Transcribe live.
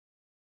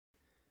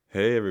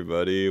Hey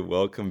everybody,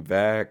 welcome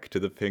back to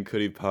the Pink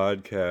Hoodie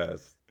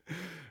Podcast.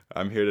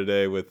 I'm here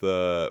today with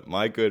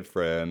my good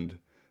friend,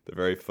 the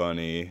very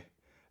funny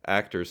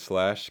actor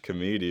slash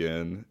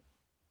comedian,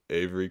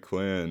 Avery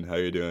Quinn. How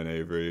you doing,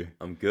 Avery?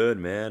 I'm good,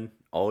 man.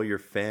 All your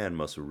fan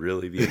must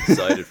really be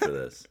excited for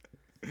this.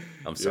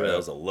 I'm sorry, Yeah. that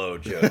was a low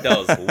joke. That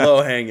was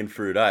low-hanging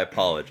fruit. I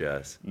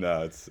apologize.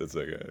 No, it's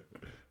okay.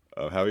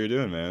 How are you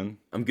doing, man?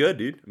 I'm good,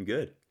 dude. I'm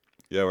good.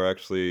 Yeah, we're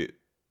actually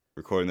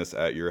recording this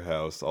at your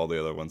house. All the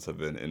other ones have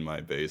been in my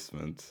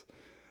basement,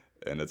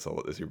 and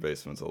your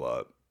basement's a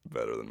lot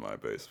better than my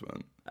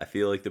basement. I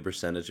feel like the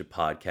percentage of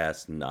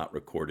podcasts not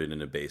recorded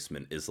in a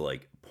basement is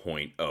like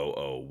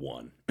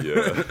 0.001.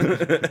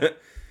 Yeah.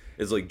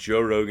 It's like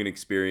Joe Rogan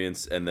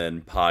Experience and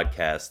then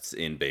podcasts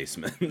in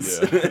basements.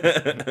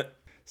 Yeah.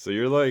 So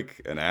you're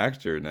like an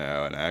actor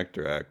now, an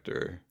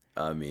actor.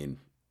 I mean,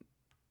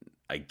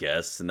 I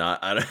guess not.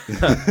 I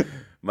don't,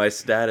 my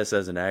status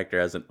as an actor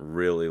hasn't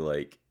really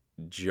like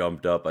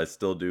jumped up. I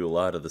still do a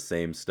lot of the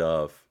same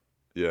stuff.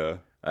 Yeah.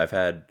 I've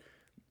had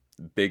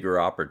bigger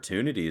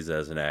opportunities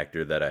as an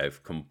actor that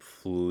I've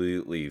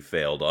completely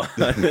failed on.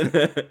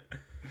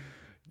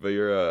 But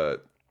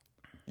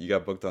you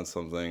got booked on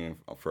something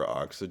for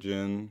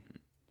Oxygen.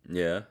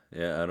 Yeah.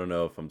 I don't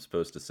know if I'm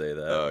supposed to say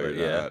that. Oh, but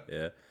you're yeah, not.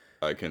 yeah.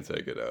 I can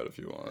take it out if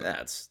you want.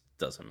 That's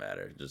doesn't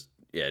matter. Just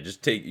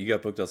take. You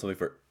got booked on something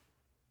for.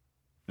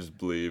 Just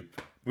bleep.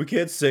 We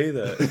can't say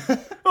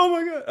that. Oh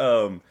my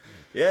god.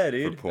 Yeah, For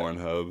dude.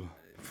 Pornhub.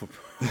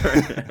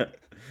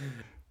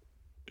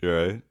 You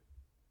right?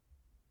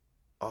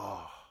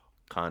 Oh,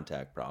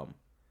 contact problem.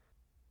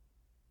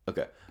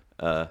 Okay.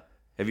 Have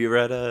you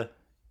read do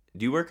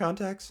you wear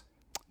contacts?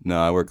 No,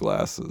 I wear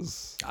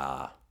glasses.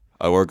 Ah.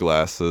 I wore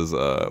glasses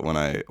when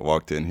I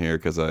walked in here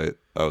because I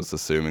was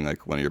assuming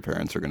like one of your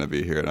parents were going to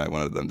be here, and I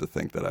wanted them to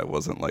think that I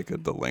wasn't like a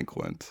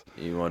delinquent.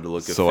 You wanted to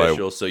look So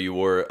official, so you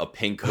wore a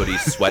pink hoodie,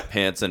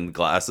 sweatpants, and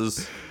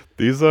glasses.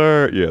 These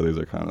are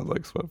kind of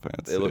like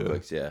sweatpants. They look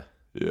like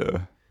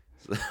Yeah.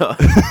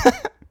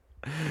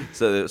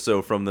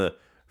 So from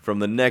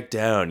the neck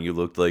down, you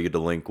looked like a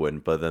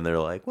delinquent, but then they're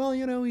like, well,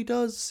 he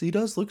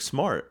does look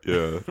smart.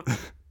 Yeah.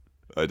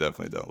 I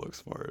definitely don't look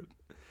smart.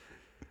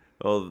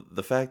 Well,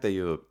 the fact that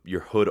you have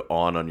your hood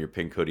on your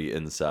pink hoodie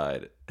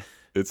inside.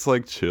 It's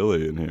like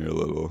chilly in here a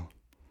little.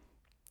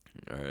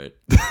 All right.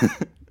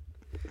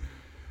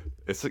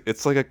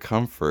 It's like a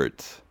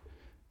comfort.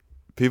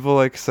 People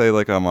like say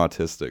like I'm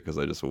autistic because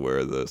I just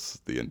wear this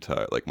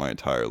my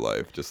entire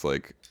life, just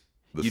like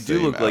the You same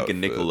do look like a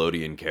outfit.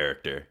 Nickelodeon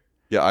character.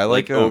 Yeah, I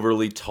Like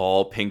overly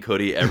tall pink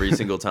hoodie every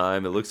single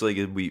time. It looks like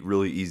it'd be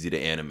really easy to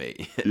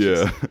animate.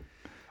 Yeah,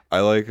 I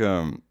like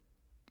I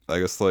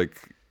guess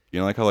like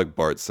like how like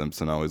Bart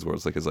Simpson always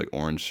wears like his like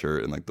orange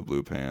shirt and like the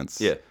blue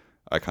pants. Yeah.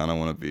 I kind of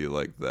want to be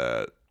like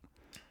that.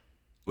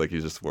 Like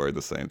he's just wearing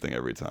the same thing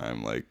every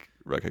time, like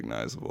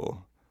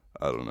recognizable.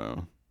 I don't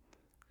know,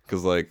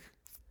 because like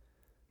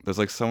there's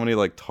like so many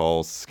like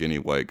tall, skinny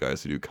white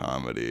guys who do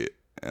comedy,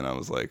 and I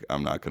was like,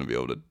 I'm not gonna be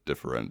able to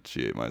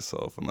differentiate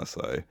myself unless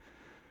I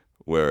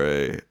wear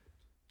a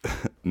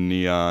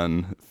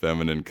neon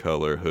feminine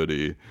color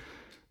hoodie.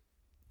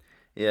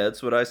 Yeah,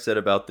 that's what I said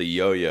about the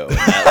yo-yo, and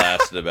that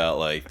lasted about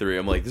like 3.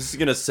 I'm like, this is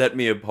gonna set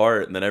me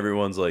apart, and then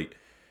everyone's like,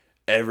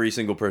 every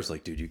single person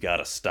like, dude, you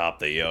gotta stop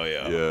the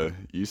yo-yo. Yeah,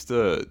 you used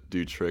to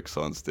do tricks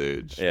on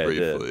stage Yeah, I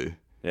did. briefly.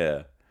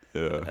 Yeah.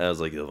 Yeah. And I was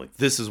like,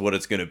 this is what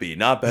it's gonna be.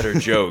 Not better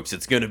jokes.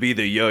 It's gonna be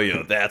the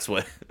yo-yo. That's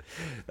what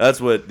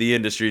the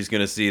industry's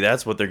gonna see.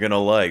 That's what they're gonna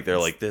like. They're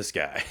like, this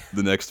guy.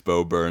 The next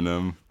Bo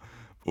Burnham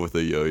with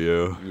a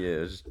yo-yo.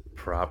 Yeah, it's just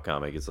prop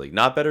comic. It's like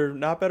not better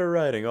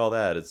writing, all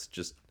that. It's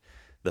just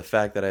the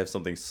fact that I have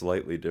something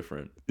slightly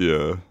different.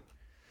 Yeah.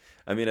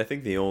 I mean, I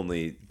think the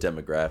only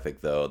demographic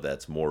though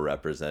that's more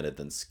represented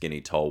than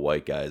skinny, tall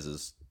white guys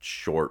is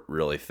short,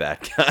 really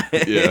fat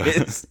guys.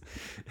 Yeah.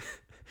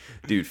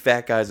 Dude,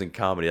 fat guys in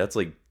comedy, it's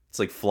like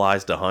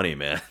flies to honey,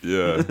 man.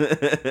 Yeah.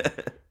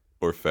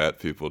 Or fat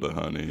people to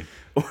honey.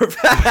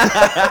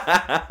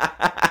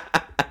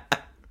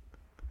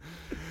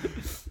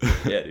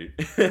 Yeah,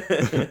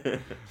 dude.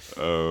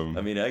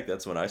 I mean,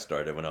 that's when I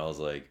started, when I was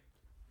like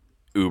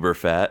uber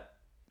fat.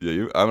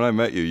 Yeah, when I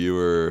met you, you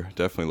were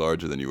definitely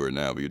larger than you were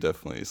now, but you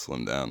definitely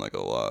slimmed down like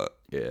a lot.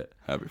 Yeah.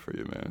 Happy for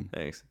you, man.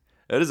 Thanks.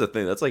 That is a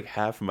thing. That's like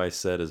half of my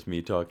set is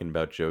me talking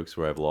about jokes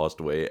where I've lost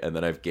weight and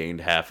then I've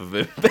gained half of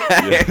it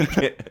back.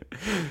 Yeah.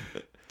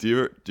 Do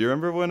you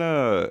remember when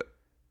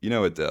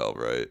Adele,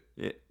 right?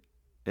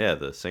 Yeah,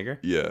 the singer?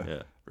 Yeah.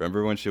 Yeah.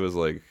 Remember when she was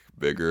like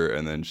bigger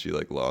and then she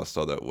like lost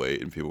all that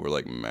weight and people were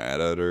like mad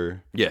at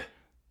her? Yeah.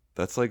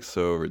 That's like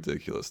so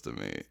ridiculous to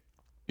me.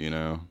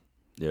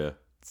 Yeah.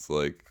 It's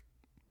like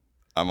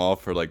I'm all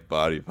for like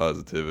body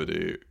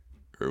positivity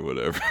or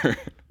whatever.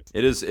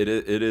 It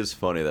is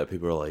funny that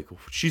people are like,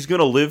 she's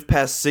gonna live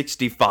past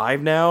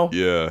 65 now?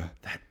 Yeah.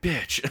 That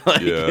bitch.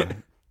 Like, Yeah.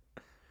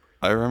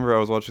 I remember I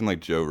was watching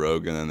like Joe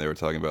Rogan and they were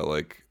talking about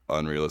like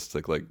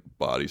unrealistic like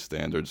body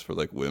standards for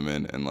like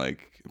women, and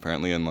like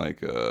apparently in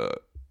like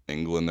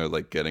England they're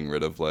like getting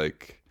rid of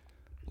like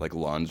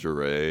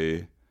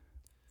lingerie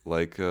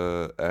like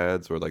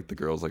ads where like the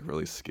girl's like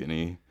really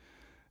skinny.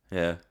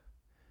 Yeah.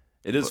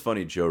 It is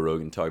funny Joe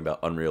Rogan talking about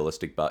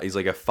unrealistic body. He's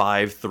like a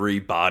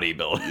 5'3"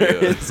 bodybuilder.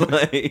 Yeah. It's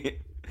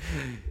like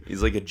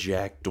he's like a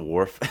jack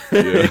dwarf.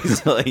 Yeah.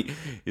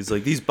 he's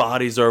like these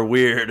bodies are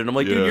weird, and I'm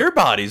like, Yeah. dude, your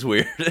body's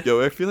weird.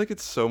 Yo, I feel like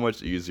it's so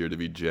much easier to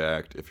be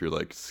jacked if you're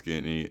like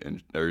skinny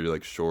or you're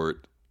like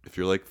short. If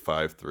you're like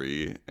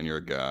 5'3" and you're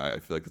a guy, I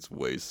feel like it's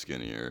way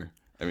skinnier.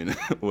 I mean,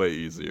 way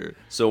easier.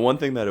 So one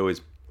thing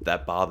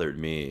that bothered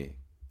me,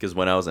 because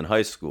when I was in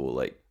high school,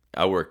 like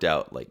I worked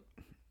out like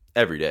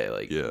every day,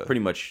 like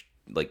pretty much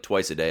like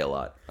twice a day, a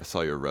lot. I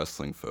saw your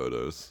wrestling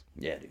photos.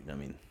 Yeah, dude. I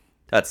mean,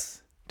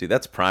 that's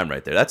prime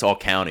right there. That's all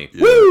county.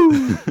 Yeah.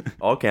 Woo!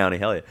 All county,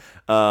 hell yeah.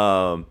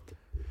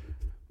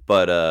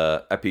 But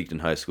I peaked in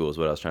high school is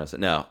what I was trying to say.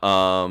 Now,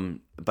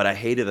 but I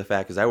hated the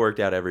fact because I worked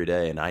out every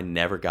day and I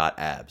never got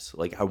abs.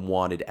 Like I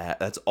wanted abs.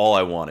 That's all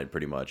I wanted,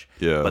 pretty much.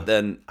 Yeah. But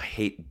then I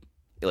hate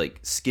like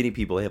skinny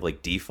people. They have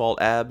like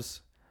default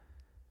abs.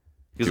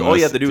 Because all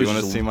you have to do is you want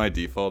to just see my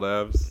default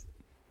abs?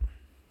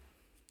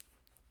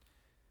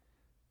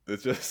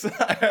 It's just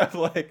I have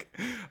like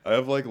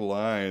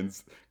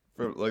lines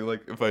from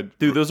like if I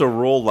Dude, those are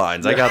roll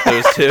lines. I got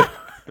those too.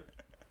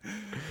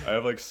 I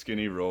have like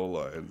skinny roll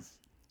lines.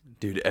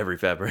 Dude, every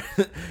fat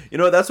person. You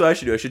know what? That's what I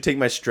should do. I should take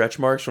my stretch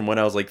marks from when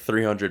I was like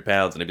 300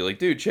 pounds and I'd be like,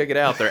 dude, check it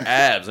out. They're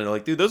abs. And they're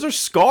like, dude, those are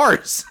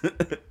scars.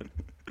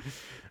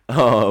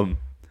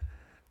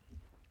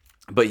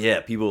 But yeah,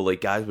 people like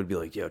guys would be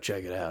like, yo,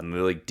 check it out. And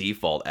they're like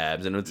default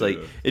abs. And it's like,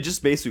 it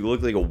just basically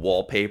looked like a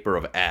wallpaper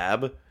of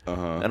ab.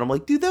 And I'm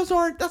like, dude,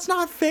 that's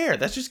not fair.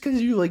 That's just because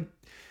you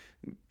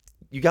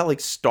got like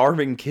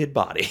starving kid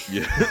body.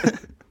 Yeah.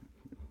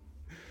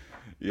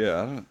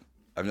 Yeah.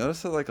 I've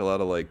noticed that like a lot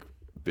of like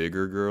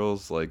bigger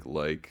girls like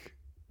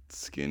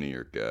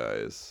skinnier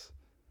guys.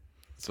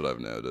 That's what I've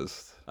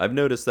noticed. I've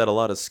noticed that a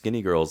lot of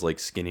skinny girls like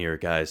skinnier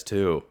guys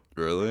too.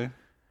 Really?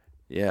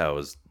 Yeah, I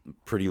was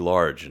pretty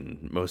large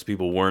and most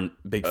people weren't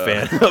a big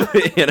fan of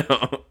it, you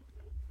know.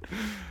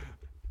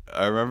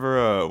 I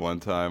remember one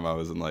time I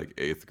was in like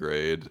 8th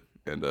grade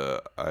and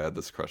I had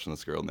this crush on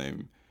this girl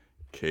named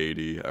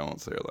Katie. I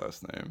won't say her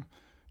last name.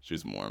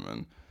 She's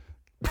Mormon.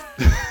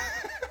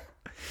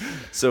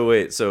 So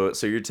wait, so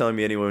you're telling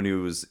me anyone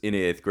who was in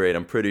 8th grade,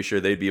 I'm pretty sure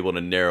they'd be able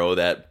to narrow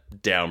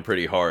that down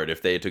pretty hard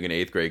if they took an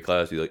 8th grade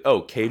class. Be like,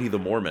 oh, Katie the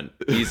Mormon,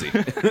 easy.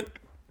 And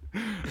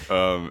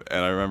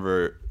I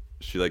remember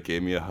she like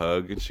gave me a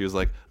hug and she was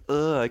like,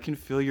 "Ugh, I can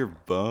feel your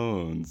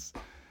bones."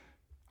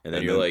 And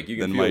then you're like, "You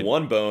can feel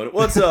one bone.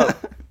 What's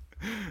up?"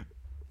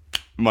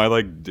 My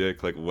like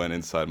dick like went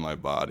inside my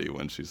body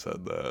when she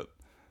said that.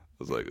 I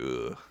was like,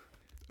 ugh.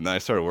 And then I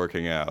started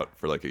working out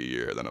for like a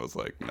year. Then I was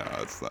like, no,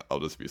 it's not. I'll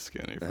just be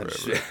skinny forever.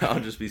 I'll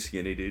just be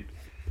skinny, dude.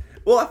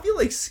 Well, I feel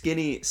like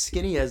skinny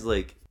as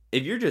like,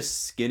 if you're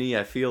just skinny,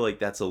 I feel like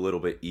that's a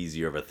little bit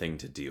easier of a thing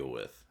to deal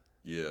with.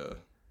 Yeah,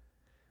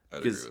 I'd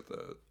agree with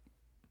that.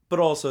 But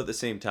also at the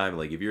same time,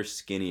 like if you're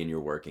skinny and you're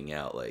working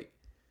out, like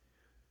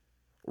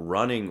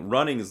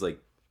running is like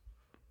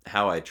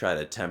how I try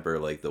to temper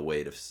like the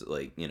weight of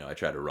like, you know, I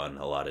try to run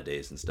a lot of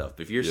days and stuff.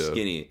 But if you're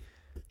skinny,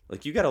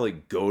 like you gotta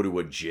like go to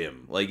a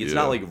gym. Like it's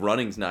not like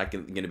running's not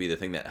gonna be the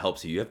thing that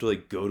helps you. You have to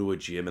like go to a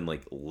gym and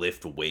like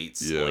lift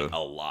weights like a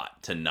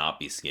lot to not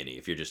be skinny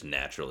if you're just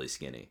naturally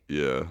skinny.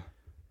 Yeah,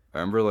 I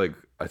remember like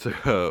I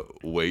took a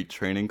weight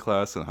training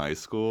class in high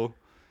school,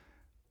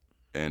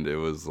 and it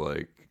was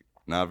like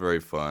not very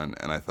fun.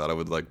 And I thought it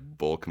would like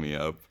bulk me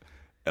up,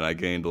 and I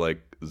gained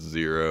like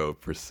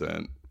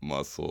 0%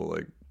 muscle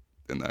like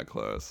in that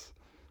class.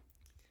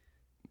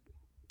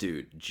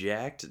 Dude,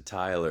 jacked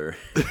Tyler.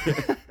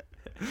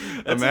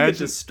 That's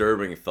Imagine, a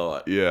disturbing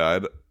thought. Yeah,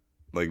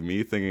 like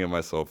me thinking of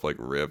myself like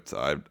ripped.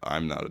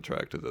 I'm not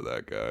attracted to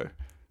that guy.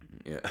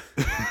 Yeah.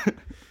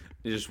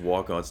 You just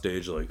walk on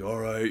stage like, all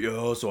right,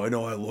 yo, so I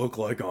know I look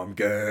like I'm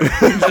gay.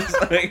 Just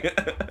like,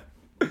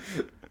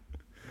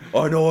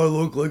 I know I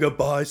look like a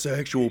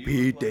bisexual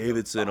Pete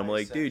Davidson. I'm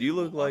like, dude, you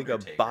look like a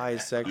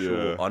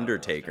bisexual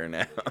Undertaker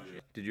now.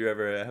 Did you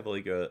ever have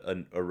like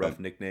a rough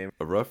nickname?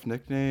 A rough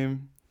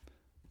nickname?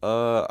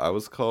 I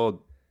was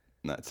called.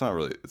 No, it's not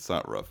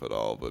rough at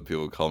all. But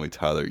people call me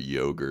Tyler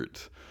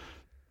Yogurt.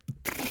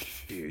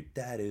 Dude,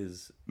 that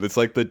is. It's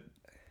like the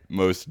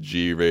most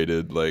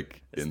G-rated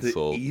like it's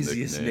insult. The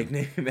easiest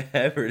nickname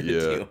ever to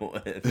deal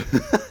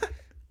with.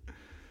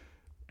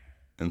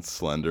 And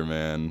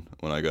Slenderman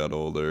when I got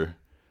older.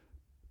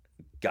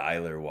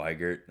 Guyler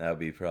Weigert. That'd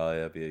be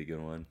a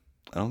good one.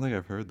 I don't think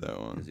I've heard that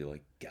one. Because you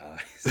like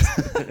guys.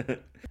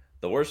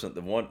 The worst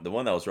one, the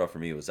one that was rough for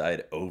me was I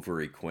had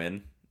Avery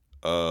Quinn.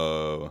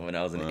 Oh. When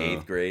I was in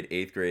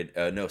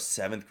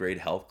 7th grade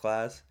health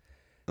class.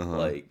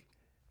 Like,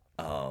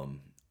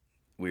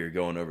 we were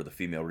going over the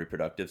female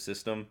reproductive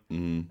system,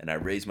 and I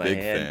raised my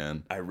hand.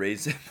 Fan. I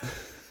raised it.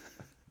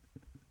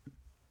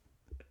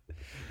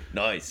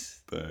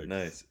 Nice. Thanks.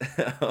 Nice.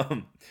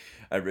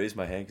 I raised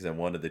my hand because I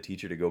wanted the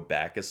teacher to go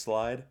back a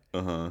slide.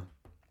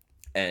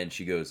 And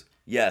she goes,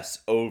 yes,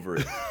 over.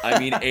 I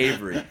mean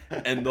Avery.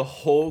 And the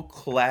whole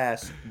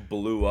class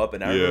blew up.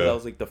 And I remember that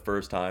was like the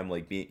first time,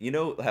 like being, you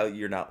know how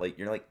you're not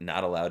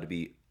allowed to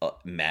be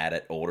mad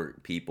at older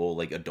people,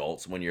 like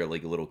adults, when you're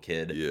like a little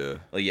kid. Yeah.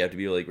 Like you have to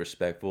be like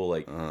respectful.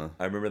 Like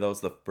I remember that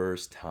was the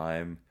first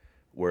time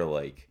where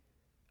like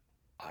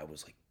I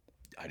was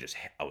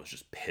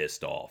just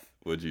pissed off.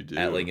 What'd you do?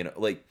 At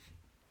like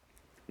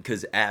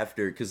because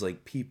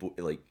like people,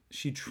 like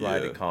she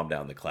tried to calm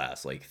down the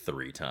class like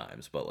 3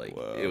 times, but like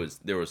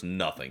there was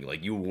nothing,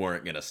 like you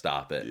weren't gonna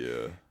stop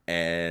it.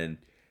 And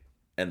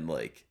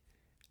like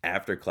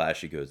after class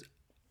she goes,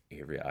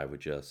 Avery, I would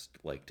just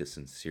like to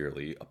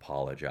sincerely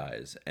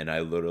apologize. And I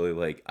literally,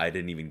 like, I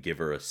didn't even give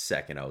her a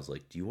second. I was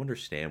like, do you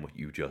understand what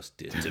you just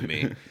did to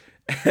me?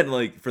 And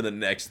like for the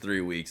next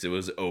 3 weeks it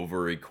was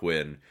Avery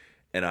Quinn,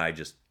 and I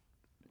just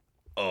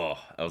that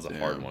was a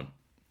hard one.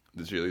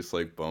 Did she at least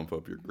like bump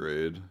up your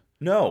grade?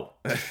 No.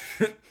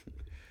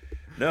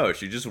 No,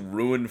 she just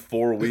ruined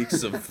 4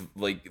 weeks of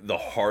like the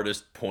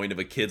hardest point of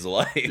a kid's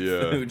life,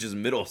 which is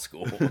middle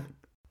school.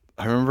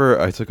 I remember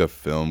I took a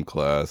film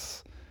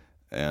class,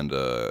 and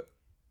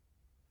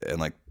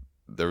like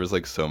there was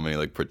like so many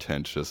like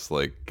pretentious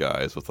like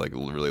guys with like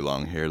really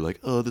long hair, like,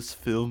 oh, this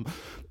film,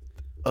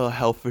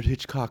 Alfred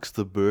Hitchcock's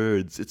The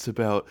Birds, it's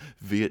about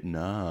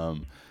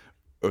Vietnam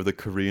or the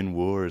Korean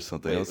War or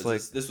something. Wait, I was like,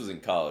 this was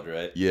in college,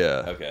 right?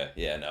 Yeah. Okay.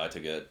 Yeah, no, I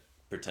took a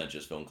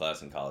pretentious film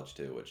class in college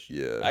too, which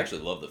I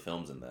actually love the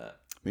films in that.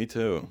 Me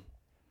too.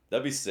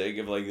 That'd be sick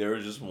if like there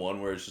was just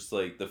one where it's just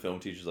like the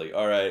film teacher's like,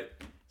 all right,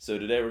 so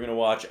today we're gonna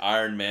watch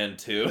Iron Man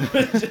 2.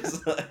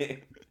 Just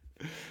like,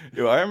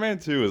 yo, Iron Man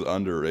 2 is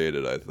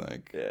underrated, I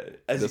think. Yeah.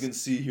 As you can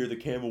see here, the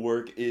camera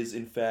work is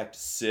in fact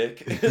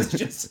sick. It's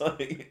just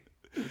like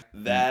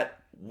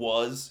that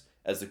was,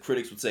 as the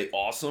critics would say,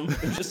 awesome.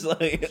 Just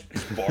like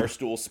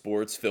Barstool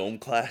Sports film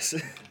class.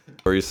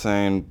 Are you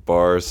saying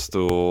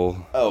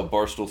Barstool? Oh,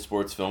 Barstool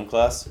Sports film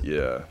class?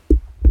 Yeah.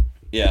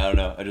 Yeah, I don't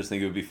know. I just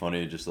think it would be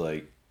funny, just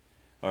like,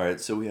 all right,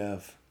 so we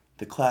have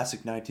the classic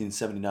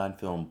 1979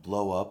 film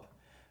Blow Up,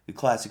 the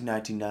classic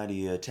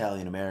 1990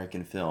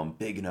 Italian-American film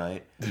Big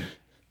Night,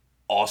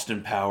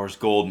 Austin Powers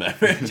Gold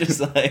Member. Just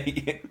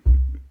like...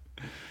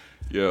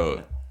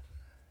 Yo,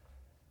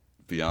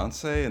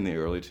 Beyonce in the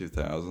early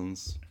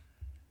 2000s?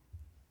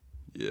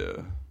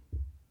 Yeah.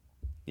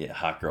 Yeah,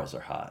 hot girls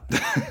are hot.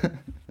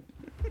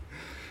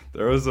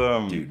 There was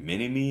dude,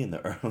 Mini-Me in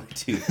the early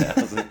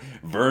 2000s.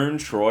 Vern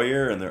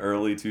Troyer in the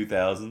early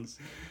 2000s.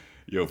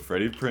 Yo,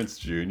 Freddie Prinze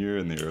Jr.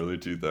 in the early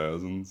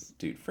 2000s.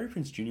 Dude, Freddie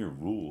Prinze Jr.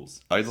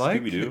 rules. I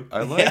like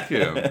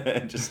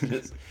him. just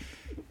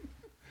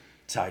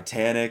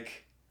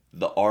Titanic,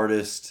 The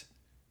Artist,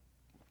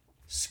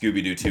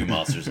 Scooby-Doo 2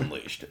 Monsters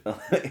Unleashed.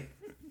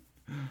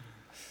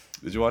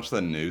 Did you watch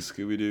that new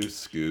Scooby-Doo,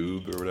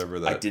 Scoob, or whatever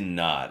that? I did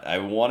not. I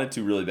wanted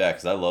to really bad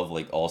because I love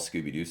like all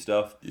Scooby-Doo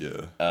stuff.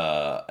 Yeah.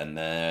 And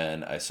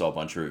then I saw a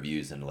bunch of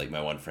reviews, and like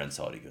my one friend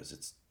saw it. He goes,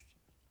 "It's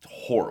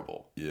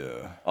horrible."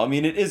 Yeah. I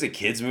mean, it is a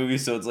kids movie,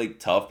 so it's like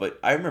tough. But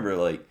I remember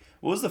like,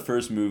 what was the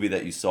first movie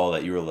that you saw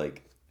that you were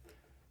like,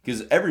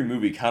 because every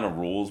movie kind of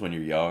rules when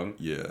you're young.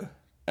 Yeah.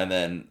 And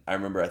then I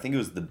remember, I think it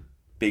was the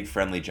Big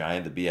Friendly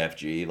Giant, the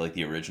BFG, like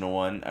the original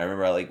one. I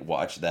remember I like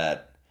watched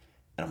that.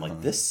 And I'm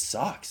like, this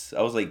sucks.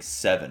 I was like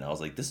 7. I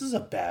was like, this is a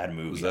bad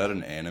movie. Was that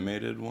an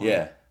animated one?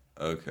 Yeah.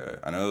 Okay.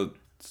 I know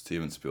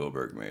Steven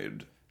Spielberg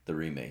made the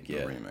remake.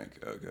 The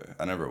remake. Okay.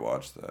 I never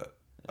watched that.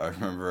 I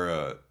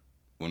remember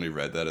when we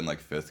read that in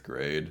like 5th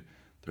grade,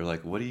 they're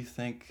like, what do you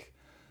think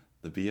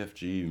the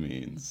BFG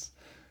means?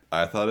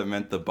 I thought it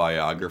meant the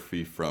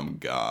biography from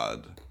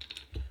God.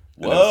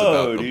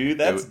 Whoa, dude,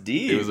 that's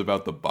deep. It was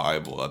about the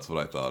Bible. That's what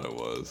I thought it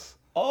was.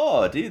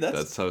 Oh, dude,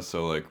 that's how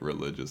so like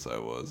religious I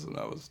was when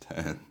I was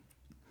 10.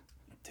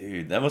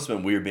 Dude, that must have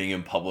been weird being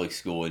in public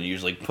school and you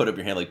just like put up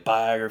your hand like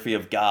biography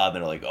of God,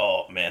 and they're like,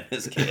 oh man,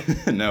 this kid.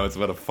 No, it's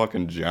about a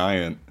fucking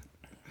giant.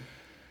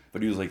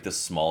 But he was like the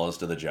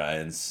smallest of the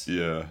giants.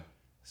 Yeah.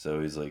 So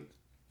he's like,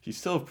 he's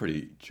still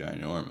pretty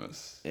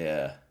ginormous.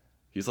 Yeah.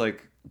 He's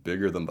like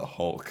bigger than the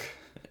Hulk.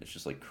 It's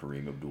just like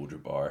Kareem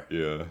Abdul-Jabbar.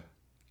 Yeah.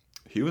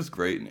 He was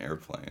great in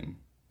Airplane.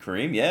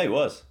 Kareem? Yeah, he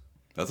was.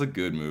 That's a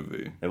good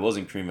movie. It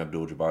wasn't Kareem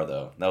Abdul-Jabbar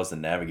though. That was the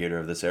navigator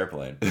of this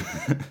airplane.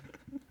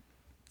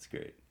 It's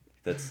great.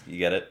 You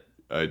get it?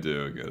 I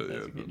do get it.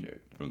 That's a good joke.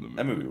 From the movie.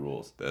 That movie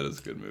rules. That is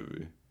a good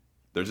movie.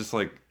 They're just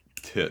like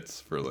tits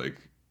for like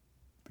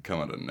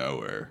come out of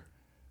nowhere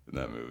in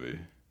that movie.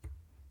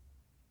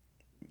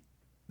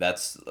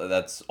 That's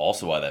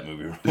also why that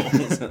movie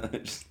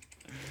rules.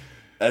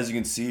 As you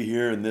can see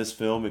here in this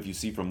film, if you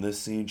see from this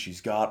scene,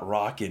 she's got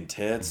rockin'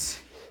 tits.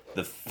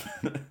 The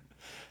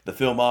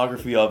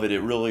filmography of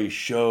it really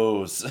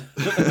shows.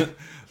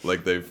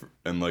 Like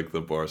and like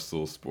the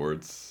Barstool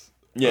Sports.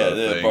 Yeah,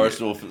 the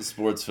Barstool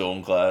Sports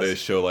film class. They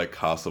show like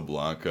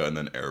Casablanca and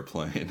then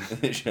Airplane.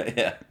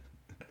 Yeah.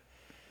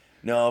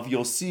 Now, if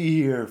you'll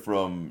see here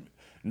from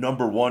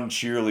number 1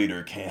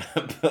 cheerleader camp,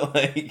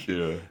 like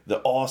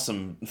the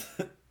awesome,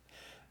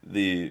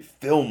 the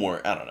film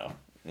work. I don't know.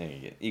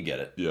 You get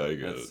it. Yeah, I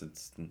get it.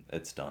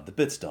 It's done. The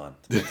bit's done.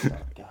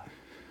 God,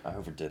 I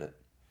overdid it.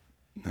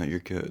 No, you're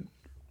good.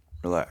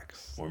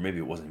 Relax. Or maybe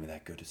it wasn't even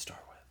that good to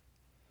start with.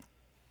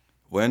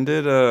 When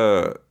did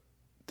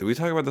we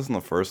talk about this in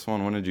the first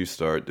one? When did you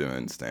start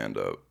doing stand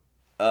up?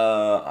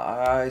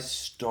 I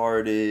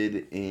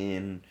started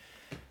in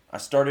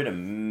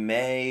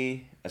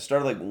May.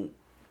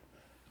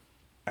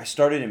 I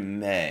started in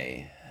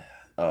May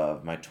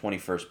of my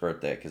 21st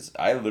birthday because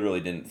I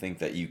literally didn't think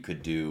that you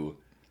could do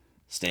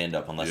stand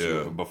up unless you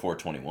were before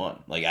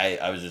 21. Like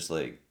I was just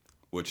like,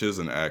 which is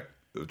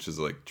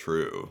like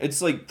true.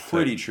 It's like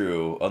pretty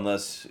true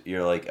unless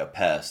you're like a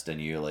pest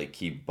and you like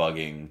keep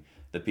bugging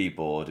the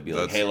people to be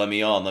like, hey, let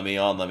me on. That's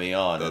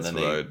and then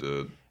what I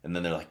did. And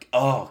then they're like,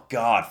 oh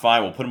God,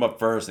 fine, we'll put him up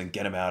first and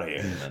get him out of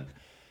here.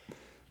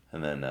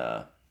 And then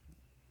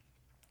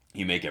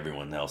you make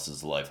everyone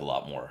else's life a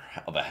lot more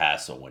of a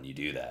hassle when you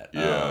do that.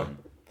 Yeah.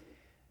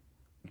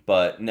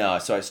 But no,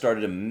 so I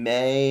started in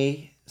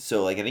May.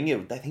 So like I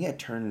think I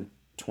turned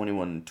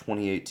 21 in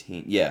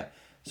 2018. Yeah.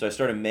 So I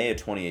started in May of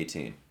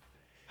 2018.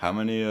 How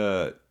many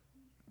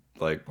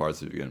like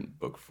parts have you gotten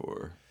booked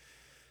for?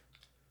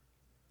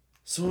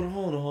 So in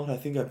all, I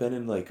think I've been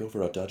in like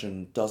over a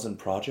dozen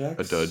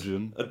projects.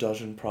 A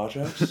dozen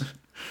projects.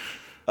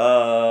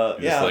 Yeah,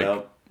 like,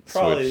 no,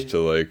 probably switch to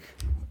like,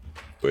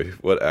 wait,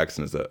 what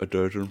accent is that? A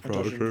dozen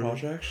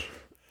projects.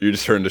 You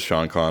just turned to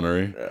Sean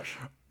Connery. Yes.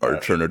 I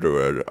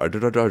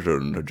did a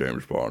dozen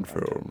James Bond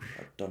films.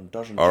 I've done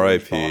dozen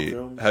R.I.P.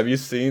 Have you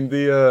seen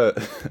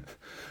the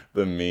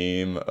the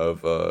meme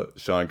of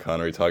Sean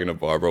Connery talking to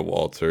Barbara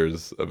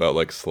Walters about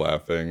like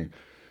slapping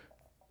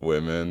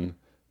women?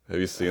 Have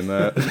you seen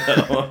that?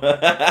 No.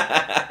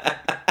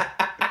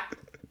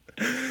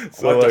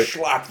 So, I like like, to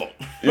slap them.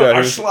 Yeah,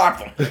 I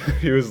slap them.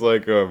 He was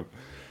like, If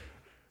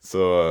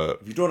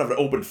you don't have an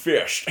open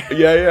fist.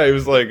 Yeah, he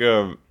was like,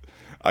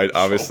 I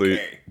obviously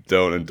okay.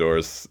 don't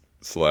endorse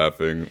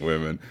slapping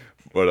women,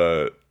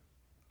 but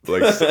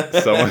like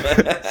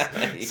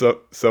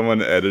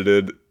someone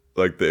edited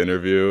like the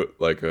interview,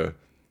 like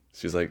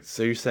she's like,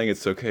 so you're saying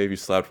it's okay if you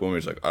slapped women?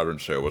 He's like, I didn't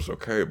say it was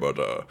okay,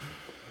 but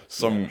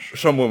some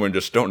women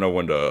just don't know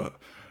when to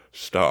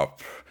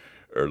stop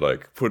or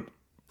like put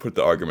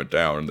the argument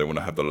down, and they want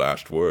to have the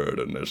last word,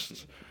 and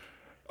it's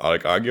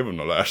like I give them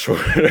the last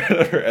word,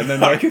 and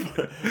then like,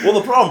 well,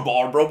 the problem,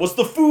 Barbara, was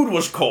the food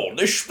was cold.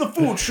 The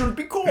food shouldn't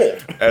be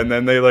cold. And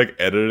then they like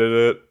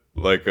edited it,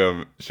 like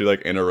she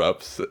like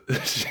interrupts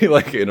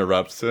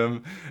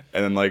him,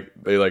 and then like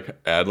they like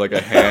add like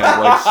a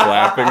hand like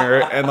slapping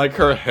her, and like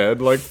her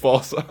head like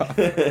falls off.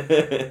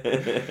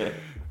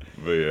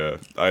 But yeah,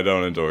 I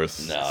don't endorse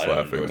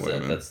slapping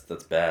women.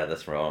 That's bad.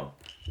 That's wrong.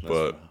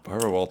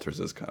 Barbara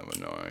Walters is kind of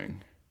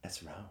annoying.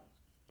 That's wrong.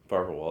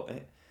 Barbara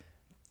Walters.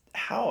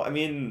 How? I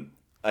mean,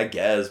 I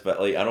guess,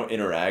 but like I don't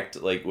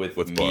interact like with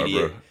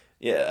media. Barbara.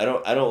 Yeah,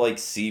 I don't like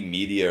see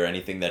media or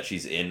anything that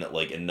she's in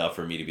like enough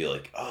for me to be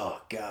like,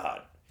 oh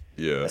God.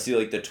 Yeah. I see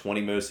like the 20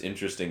 most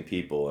interesting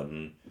people,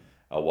 and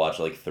I'll watch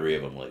like 3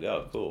 of them. Like,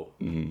 oh, cool.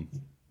 Mm-hmm. Do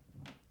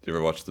you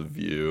ever watch The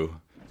View?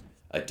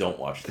 I don't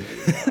watch The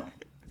View. No.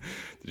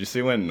 Did you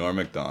see when Norm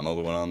Macdonald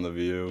went on The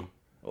View?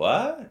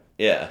 What?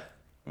 Yeah.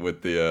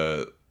 With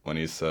the when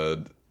he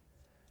said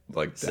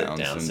like Down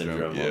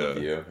syndrome. Yeah. On The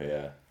View.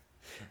 Yeah.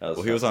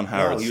 Well, he was on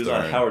Howard Stern. He was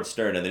on Howard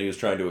Stern, and then he was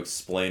trying to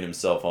explain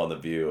himself on The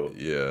View.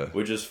 Yeah.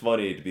 Which is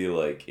funny to be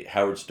like,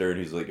 Howard Stern,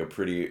 who's like a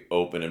pretty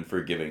open and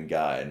forgiving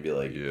guy, and be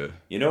like, yeah.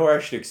 You know where I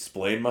should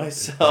explain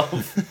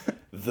myself?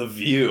 The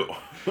View.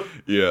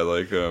 Yeah,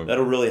 like...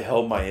 That'll really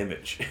help my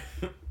image.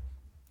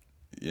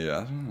 Yeah,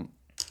 I don't know.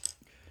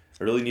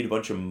 I really need a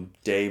bunch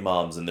of day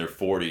moms in their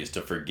 40s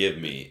to forgive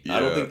me. Yeah. I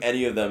don't think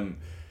any of them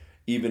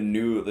even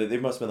knew. They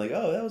must have been like,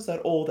 oh, that was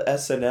that old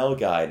SNL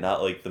guy,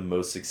 not like the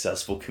most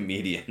successful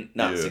comedian.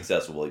 Not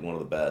successful, but like one of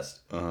the best.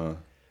 Uh-huh.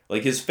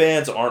 Like his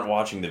fans aren't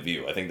watching The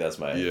View. I think that's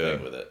my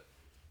thing with it.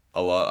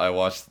 A lot. I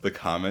watched the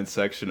comment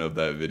section of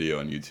that video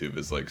on YouTube.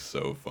 Is like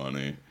so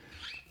funny,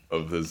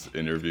 of his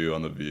interview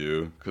on The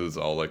View, because it's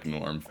all like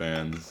Norm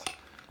fans.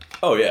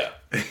 Oh yeah.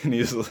 And he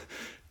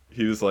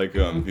was like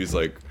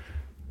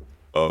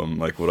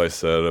what I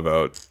said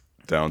about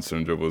Down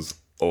syndrome was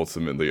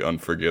ultimately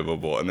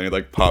unforgivable, and then he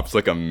like pops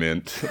like a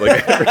mint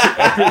like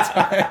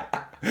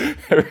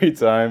every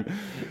time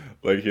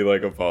like he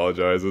like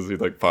apologizes, he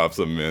like pops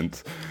a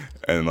mint,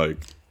 and like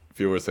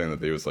people were saying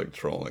that he was like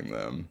trolling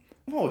them.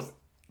 Well,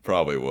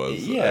 probably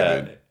was.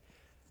 Yeah.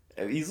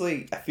 He's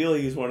like, I feel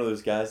like he's one of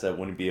those guys that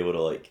wouldn't be able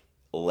to like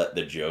let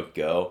the joke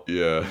go.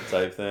 Yeah.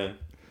 Type thing,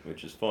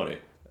 which is funny.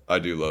 I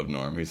do love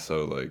Norm. He's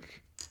so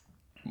like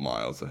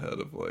miles ahead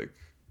of like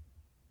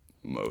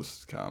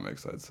most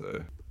comics, I'd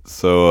say.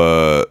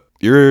 So,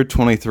 you're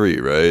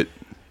 23, right?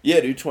 Yeah,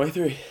 dude,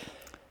 23.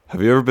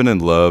 Have you ever been in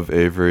love,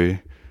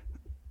 Avery?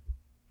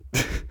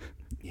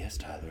 Yes,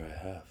 Tyler,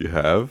 I have. You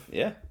have?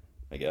 Yeah,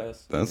 I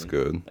guess. That's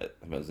good. I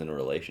was in a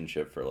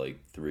relationship for like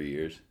 3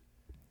 years.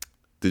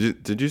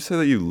 Did you say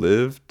that you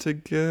lived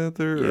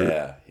together? Or?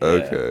 Yeah.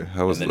 Okay.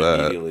 How was and then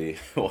that? Immediately,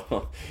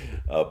 well,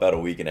 about a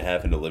week and a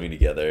half into living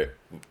together,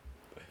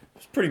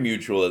 was pretty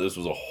mutual that this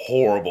was a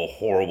horrible,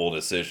 horrible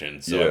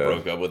decision. So I Yeah.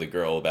 broke up with a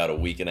girl about a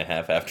week and a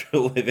half after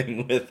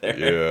living with her.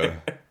 Yeah.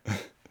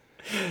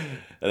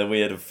 And then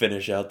we had to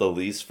finish out the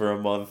lease for a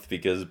month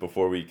because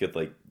before we could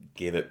like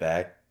give it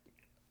back.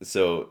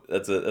 So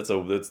that's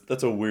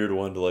a weird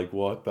one to like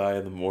walk by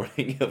in the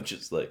morning of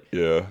just like,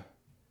 Yeah.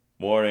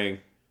 morning,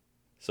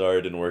 sorry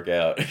it didn't work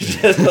out.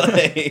 Just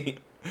like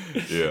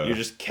Yeah. you're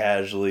just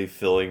casually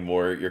filling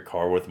your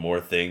car with more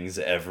things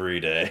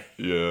every day.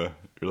 Yeah.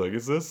 You're like,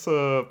 is this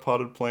a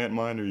potted plant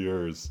mine or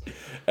yours?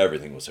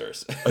 Everything was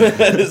hers.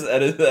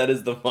 that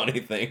is the funny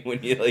thing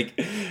when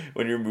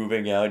you're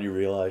moving out and you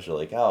realize you're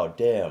like, oh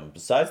damn,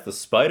 besides the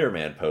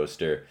Spider-Man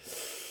poster.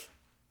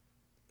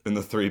 And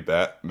the 3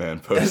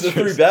 Batman There's posters.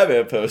 the 3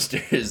 Batman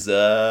posters.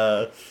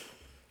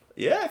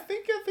 Yeah, I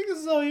think this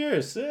is all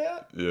yours.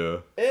 Yeah.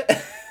 Yeah.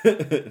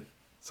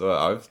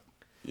 So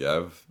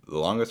the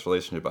longest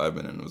relationship I've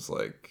been in was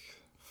like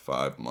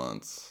 5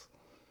 months.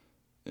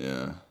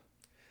 Yeah.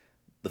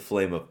 The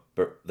flame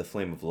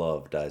of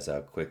love dies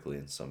out quickly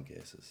in some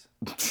cases.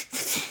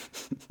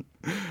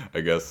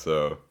 I guess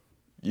so.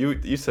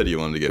 You said you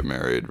wanted to get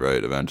married,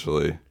 right?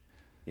 Eventually.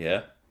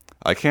 Yeah.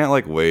 I can't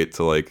like wait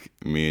till like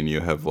me and you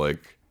have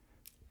like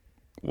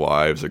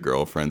wives or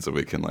girlfriends so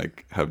we can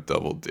like have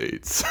double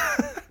dates.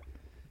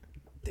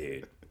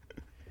 Dude.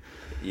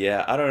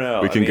 Yeah, I don't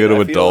know. We can go to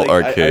adult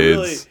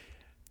arcades.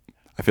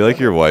 I feel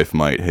like your wife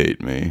might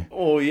hate me.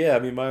 Oh yeah, I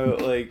mean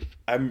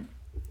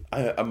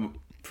I'm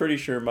pretty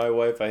sure my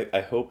wife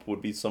I hope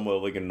would be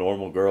somewhat like a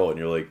normal girl, and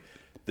you're like,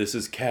 this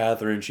is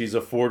Catherine, she's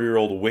a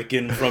 40-year-old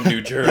Wiccan from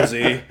New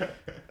Jersey.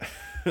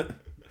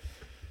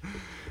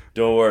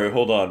 Don't worry,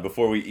 hold on,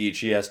 before we eat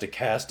she has to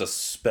cast a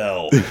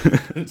spell.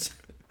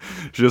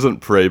 She doesn't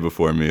pray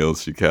before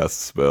meals, she casts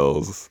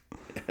spells.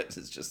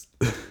 It's just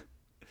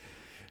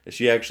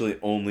she actually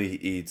only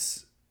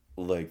eats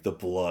like the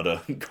blood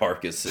on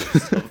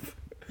carcasses of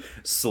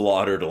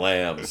slaughtered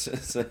lambs.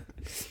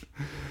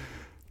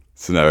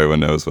 So now everyone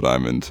knows what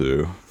I'm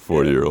into.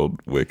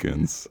 40-year-old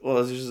Wiccans. Well,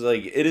 it's just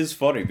like, it is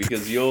funny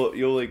because you'll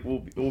like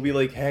we'll be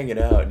like hanging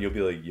out and you'll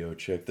be like, yo,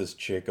 check this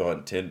chick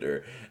on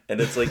Tinder,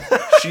 and it's like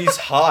she's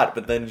hot,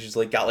 but then she's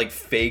like got like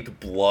fake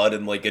blood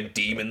and like a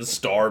demon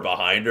star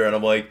behind her, and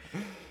I'm like,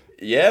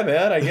 yeah,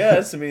 man, I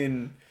guess. I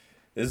mean,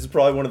 this is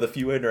probably one of the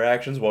few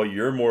interactions while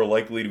you're more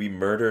likely to be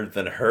murdered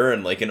than her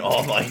in like an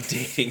online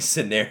dating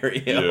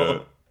scenario. Yeah.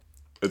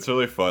 It's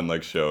really fun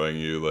like showing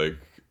you like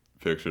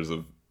pictures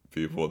of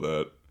people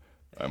that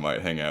I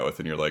might hang out with,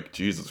 and you're like,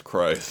 Jesus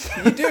Christ.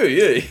 You do,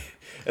 yeah.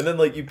 And then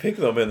like you pick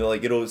them, and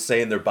like it'll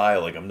say in their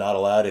bio like, I'm not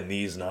allowed in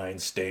these 9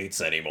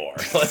 states anymore.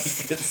 Like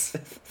it's.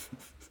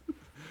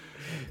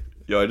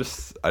 Yo, I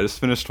just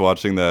finished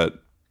watching that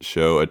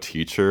show, A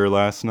Teacher,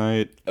 last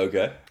night.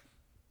 Okay.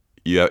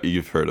 Yeah,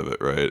 you've heard of it,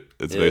 right?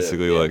 It's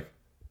basically yeah. like,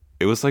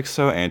 it was like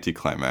so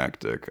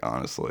anticlimactic,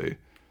 honestly.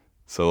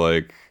 So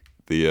like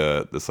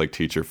this like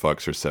teacher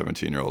fucks her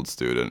 17-year-old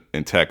student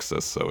in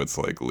Texas, so it's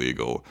like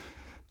legal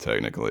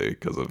technically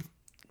because of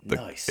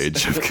the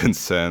age of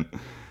consent,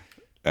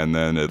 and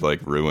then it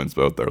like ruins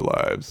both their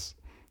lives.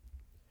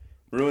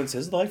 Ruins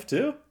his life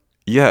too?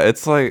 Yeah,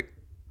 it's like,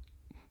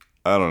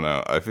 I don't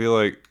know. I feel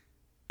like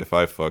if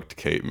I fucked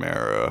Kate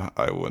Mara,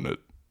 that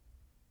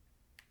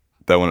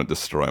wouldn't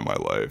destroy my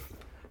life.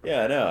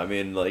 Yeah, I know. I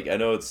mean, like, I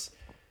know it's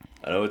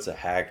a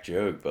hack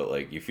joke, but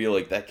like, you feel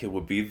like that kid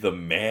would be the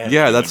man.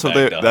 Yeah, that's what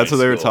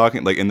they were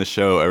talking. Like in the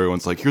show,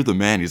 everyone's like, "You're the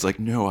man." He's like,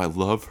 "No, I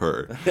love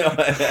her."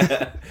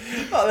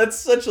 Oh, it's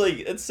such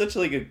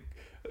like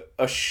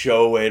a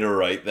show way to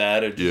write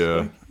that. It's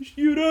just like,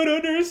 you don't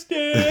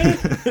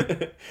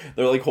understand.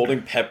 They're like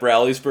holding pep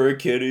rallies for a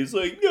kid. He's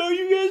like, no,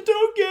 you guys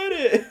don't get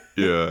it.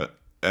 Yeah,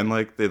 and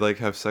like they like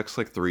have sex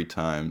like 3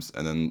 times,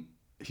 and then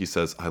he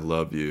says, "I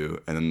love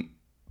you," and then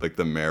like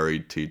the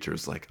married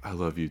teacher's like, "I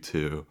love you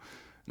too,"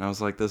 and I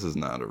was like, this is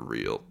not a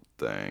real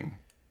thing.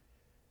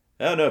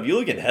 I don't know. If you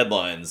look at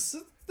headlines,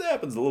 it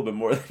happens a little bit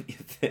more than you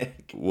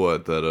think.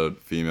 What, that a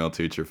female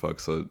teacher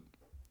fucks a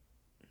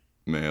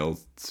male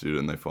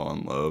student, they fall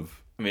in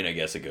love? I mean, I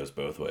guess it goes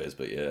both ways,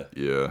 but yeah.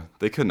 Yeah,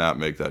 they could not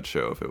make that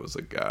show if it was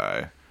a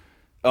guy.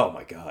 Oh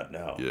my god,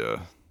 no.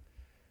 Yeah.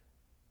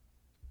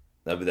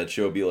 That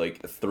show would be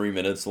like 3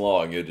 minutes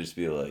long. It'd just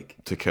be like,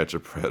 To Catch a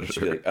Predator.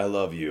 just be like, I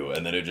love you,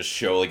 and then it'd just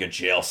show like a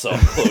jail cell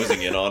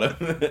closing in on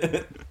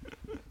him.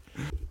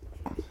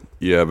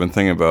 Yeah, I've been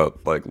thinking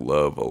about like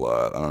love a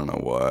lot. I don't know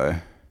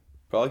why.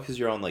 Probably because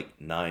you're on like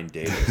 9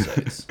 dating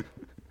sites.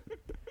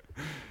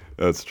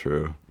 That's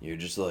true. You're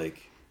just like,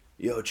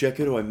 yo, check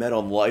out who I met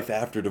on Life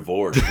After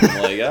Divorce. And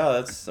I'm like,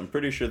 oh, I'm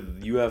pretty sure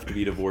you have to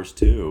be divorced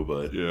too,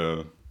 but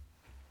Yeah.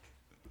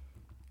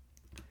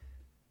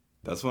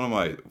 That's one of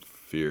my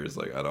fears.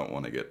 Like, I don't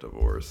want to get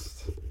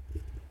divorced.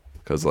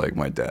 Because, like,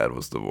 my dad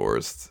was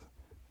divorced.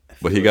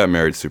 But he got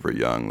married super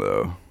young,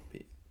 though.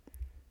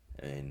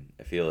 I mean,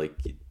 I feel like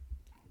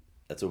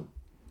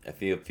I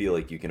feel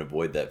like you can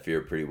avoid that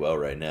fear pretty well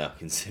right now,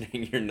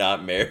 considering you're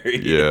not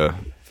married. Yeah.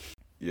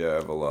 Yeah, I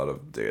have a lot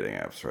of dating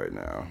apps right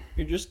now.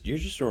 You're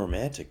just a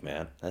romantic,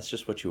 man. That's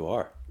just what you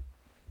are.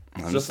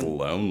 I'm just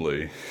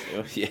lonely.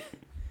 Yeah.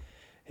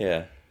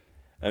 Yeah.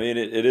 I mean,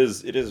 it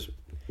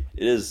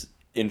is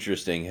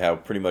interesting how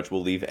pretty much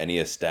we'll leave any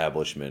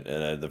establishment,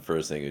 and the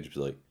first thing is just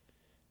be like,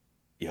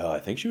 yeah, I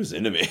think she was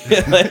into me.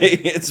 Like,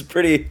 it's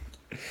pretty.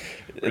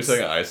 Are you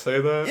saying I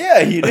say that? Yeah,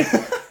 you do.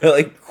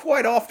 Like,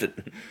 quite often.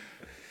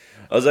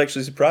 I was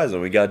actually surprised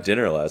when we got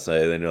dinner last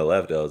night and then I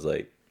left. I was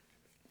like,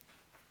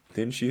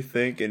 didn't you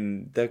think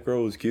and that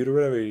girl was cute or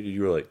whatever?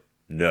 You were like,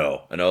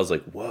 no. And I was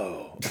like,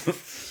 whoa.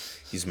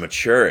 He's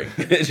maturing.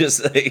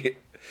 Just like.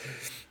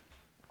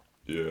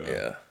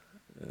 Yeah.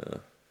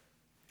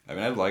 I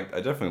mean, I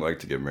definitely like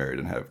to get married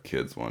and have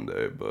kids one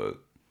day, but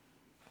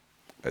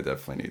I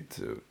definitely need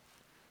to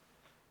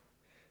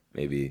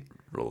maybe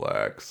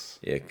relax.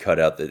 Yeah, cut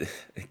out the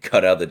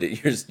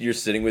you're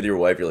sitting with your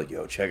wife. You're like,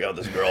 yo, check out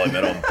this girl I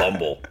met on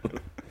Bumble.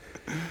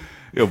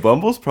 Yo,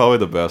 Bumble's probably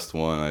the best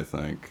one, I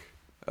think,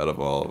 out of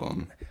all of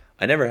them.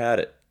 I never had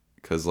it.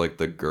 Cause like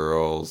the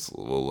girls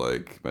will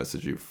like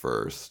message you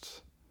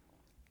first.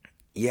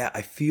 Yeah,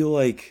 I feel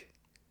like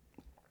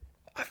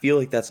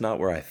that's not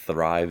where I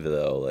thrive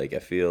though. Like I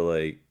feel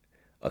like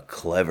I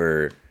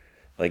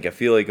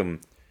feel like I'm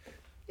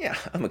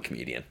a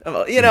comedian. I'm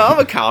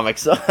a comic,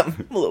 so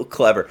I'm a little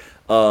clever.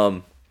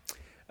 I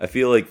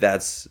feel like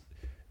that's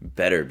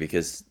better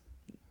because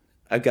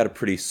I've got a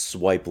pretty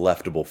swipe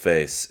leftable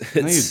face.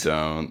 No, you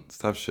don't.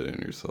 Stop shitting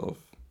on yourself.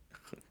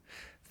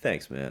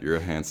 Thanks, man. You're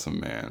a handsome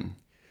man.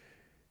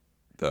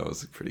 That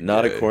was pretty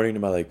Not gay. according to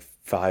my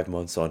 5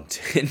 months on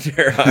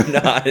Tinder. I'm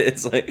not.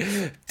 It's like,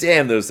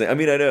 damn those things. I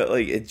mean, I know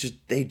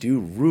they do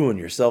ruin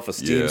your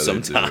self-esteem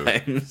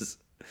sometimes.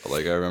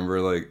 Like I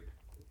remember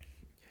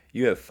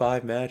you have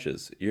 5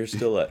 matches. You're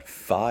still at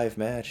 5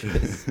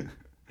 matches.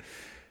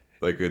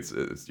 Like it's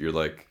you're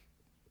like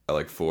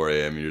at 4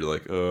 a.m. and you're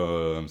like,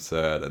 oh, I'm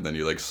sad, and then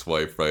you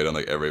swipe right on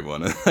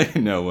everyone,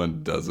 and no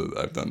one does it.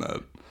 I've done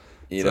that.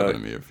 It's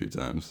happened to me a few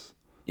times.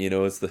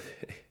 It's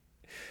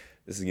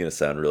this is gonna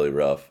sound really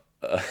rough,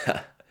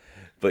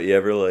 but you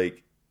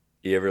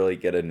ever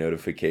get a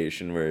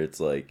notification where it's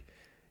like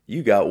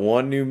you got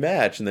 1 new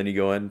match, and then you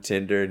go on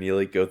Tinder and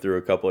you go through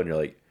a couple, and you're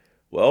like,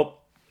 well,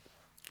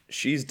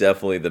 she's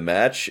definitely the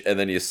match, and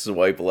then you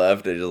swipe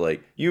left and you're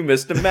like, you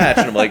missed a match,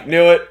 and I'm like,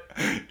 knew it.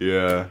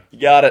 Yeah, you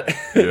got it.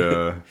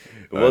 Yeah,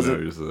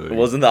 it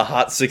wasn't the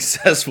hot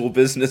successful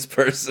business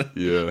person.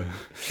 Yeah.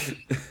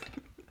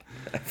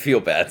 I feel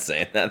bad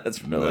saying that.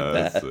 That's really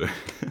bad.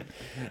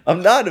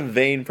 I'm not a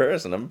vain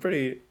person. I'm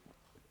pretty.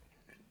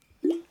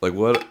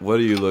 What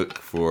do you look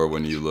for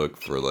when you look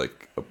for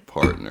a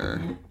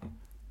partner?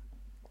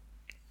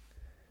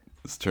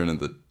 Let's turn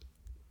into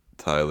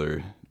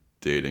Tyler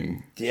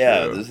dating.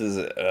 Yeah, show. This is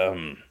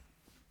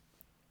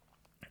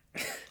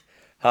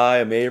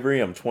Hi, I'm Avery.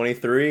 I'm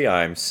 23.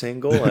 I'm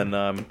single, and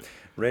I'm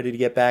ready to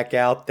get back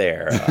out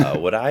there.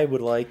 What I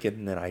would like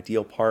in an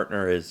ideal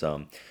partner is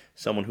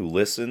someone who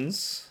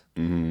listens.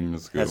 Mm-hmm,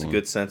 that's a good has one. A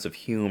good sense of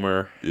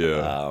humor.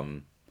 Yeah.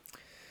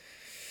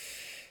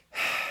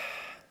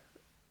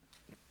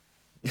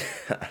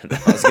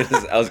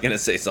 I was gonna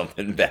say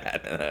something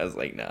bad, and I was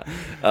like, nah.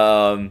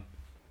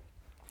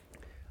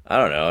 I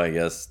don't know. I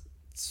guess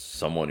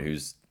someone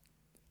who's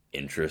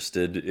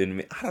interested in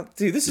me.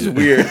 Dude, this is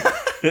weird.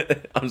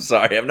 I'm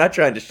sorry. I'm not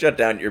trying to shut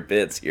down your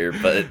bits here,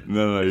 but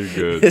no, you're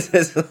good. This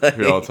is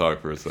Here, I'll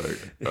talk for a sec.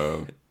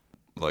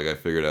 I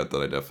figured out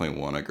that I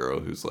definitely want a girl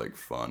who's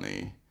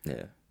funny.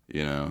 Yeah.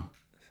 You know.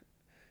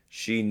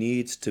 She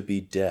needs to be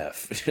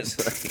deaf.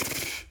 Just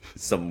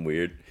something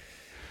weird.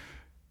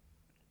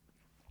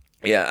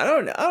 Yeah, I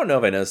don't know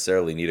if I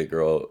necessarily need a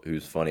girl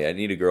who's funny. I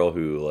need a girl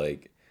who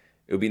it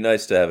would be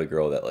nice to have a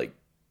girl that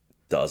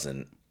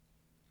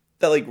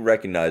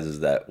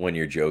recognizes that when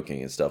you're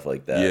joking and stuff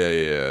like that.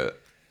 Yeah.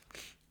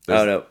 I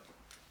don't know.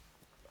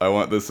 I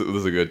want this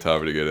is a good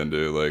topic to get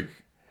into.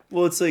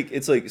 Well, it's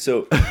like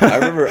so. I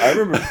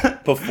remember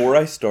before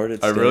I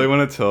started. I really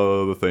want to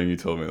tell the thing you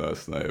told me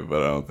last night,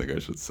 but I don't think I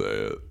should say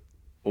it.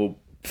 Well,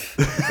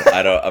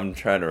 I'm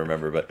trying to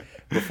remember, but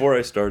before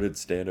I started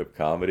stand-up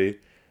comedy,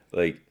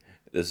 when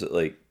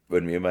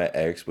me and my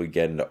ex would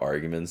get into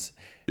arguments,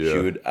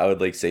 yeah. I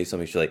would say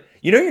something. She's like,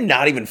 you're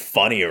not even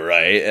funny,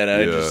 right? And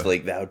I just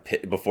that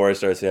would before I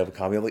started stand-up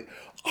comedy, I'm like,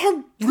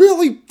 I'm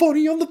really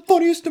funny. I'm the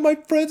funniest to my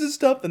friends and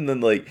stuff. And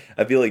then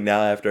I feel like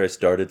now after I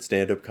started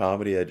stand-up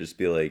comedy, I'd just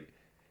be like,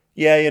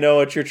 yeah, you know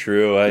what, you're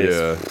true.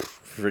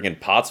 Freaking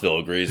Pottsville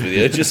agrees with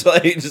you.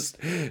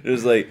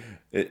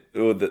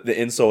 The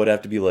insult would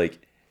have to be like,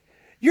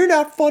 you're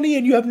not funny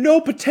and you have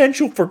no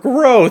potential for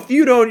growth.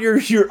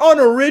 You're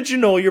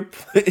unoriginal. You're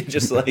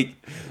just like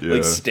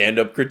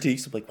stand-up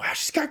critiques. I'm like, wow,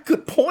 she's got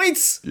good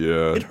points.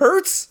 Yeah. It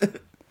hurts.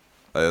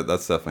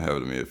 That's definitely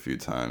happened to me a few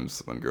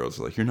times when girls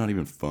are like, you're not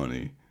even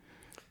funny.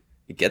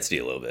 It gets to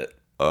you a little bit.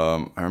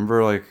 I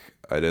remember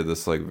I did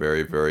this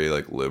very, very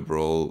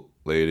liberal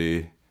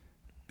lady,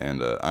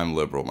 and I'm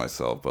liberal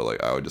myself,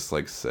 but I would just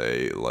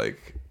say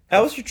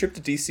how was your trip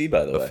to DC,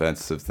 by the way?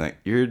 Offensive thing.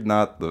 You're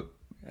not the.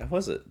 How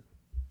was it?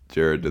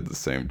 Jared did the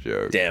same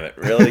joke. Damn it!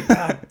 Really?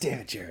 God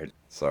damn it, Jared.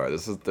 Sorry.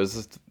 There's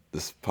this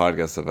This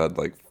podcast I've had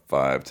like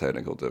 5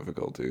 technical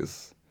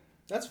difficulties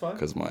That's fine.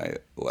 because my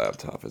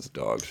laptop is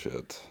dog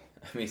shit.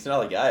 I mean, it's not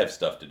like I have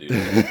stuff to do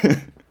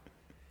today.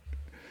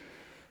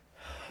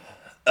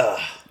 What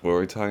were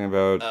we talking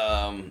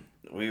about?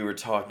 We were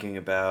talking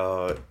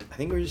about. I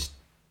think we were just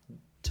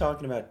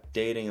talking about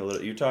dating a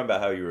little. You were talking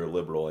about how you were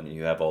liberal and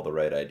you have all the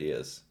right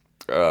ideas.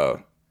 Yeah.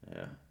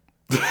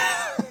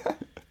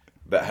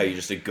 About how you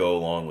just go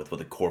along with what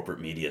the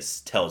corporate media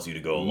tells you to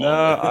go along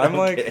with. I'm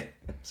Okay. like,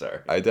 sorry.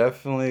 I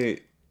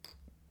definitely,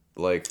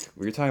 like,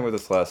 we were talking about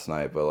this last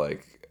night, but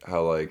like,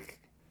 how like,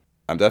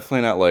 I'm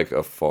definitely not like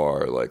a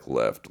far like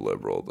left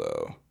liberal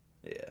though.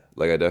 Yeah.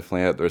 Like, I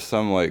definitely have, there's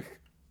some like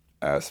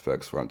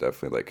aspects where I'm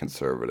definitely like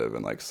conservative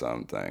in like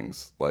some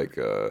things. Like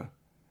I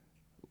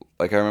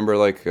remember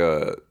like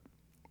I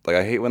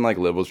hate when like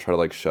liberals try to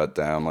like shut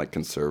down like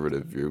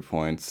conservative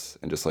viewpoints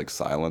and just like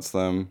silence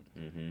them.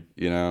 Mm-hmm.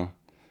 You know?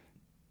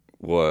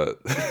 What?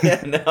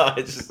 Yeah, no,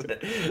 it's just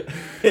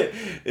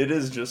it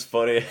is just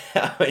funny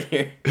how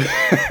you're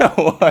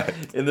What?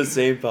 in the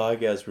same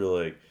podcast we're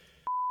like.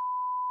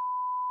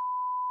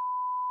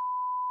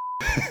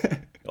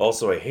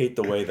 Also, I hate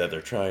the way that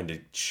they're trying to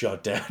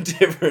shut down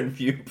different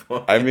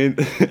viewpoints. I mean,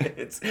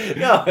 it's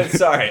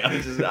sorry.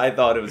 I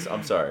thought it was.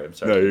 I'm sorry.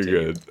 no, you're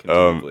Continue. good.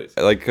 Continue, please.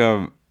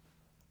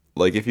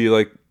 Like if you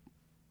like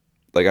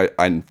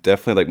I'm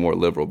definitely like more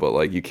liberal, but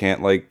like you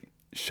can't like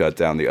shut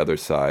down the other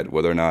side,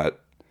 whether or not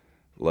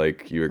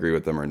like you agree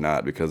with them or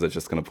not, because it's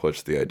just gonna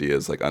push the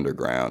ideas like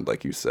underground,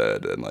 like you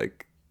said, and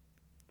like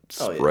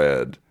Oh, yeah.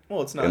 spread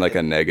Well, it's not in like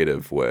a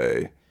negative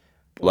way.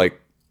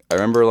 Like I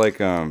remember like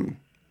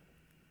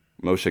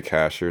Moshe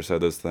Kasher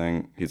said this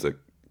thing. He's like,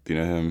 do you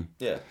know him?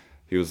 Yeah.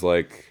 He was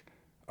like,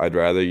 I'd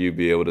rather you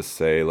be able to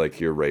say like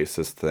your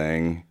racist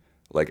thing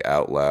like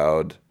out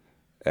loud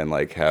and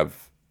like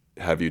have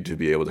you to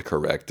be able to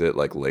correct it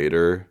like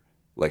later,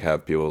 like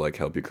have people like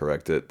help you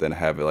correct it, than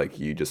have it like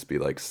you just be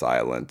like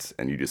silent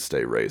and you just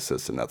stay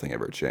racist and nothing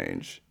ever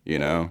change, you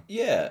know?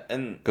 Yeah,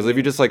 and Because if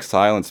you just like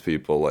silence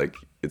people, like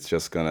it's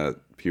just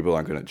people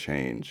aren't gonna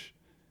change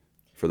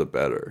for the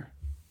better.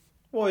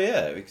 well,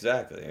 yeah,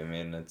 exactly. I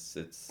mean, it's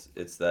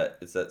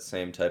that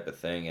same type of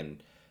thing,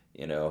 and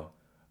you know,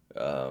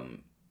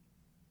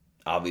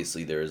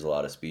 obviously there is a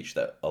lot of speech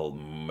that a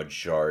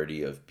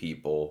majority of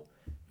people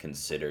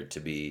consider to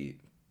be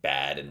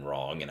bad and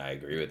wrong, and I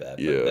agree with that.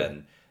 Yeah. But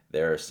then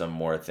there are some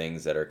more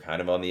things that are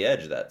kind of on the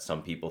edge that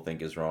some people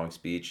think is wrong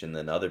speech, and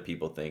then other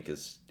people think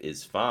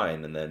is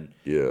fine, and then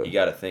Yeah. you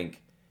got to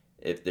think.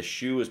 If the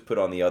shoe is put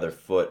on the other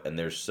foot and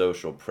there's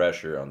social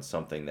pressure on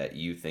something that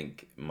you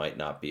think might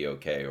not be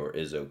okay or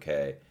is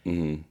okay,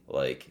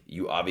 like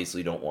you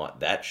obviously don't want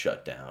that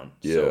shut down.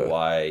 Yeah. So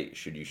why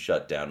should you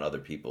shut down other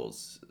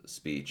people's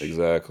speech?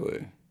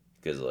 Exactly.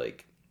 Because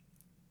like,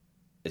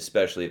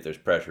 especially if there's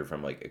pressure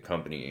from like a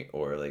company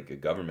or like a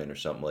government or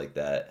something like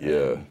that.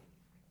 Yeah.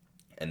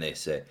 And they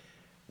say,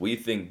 we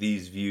think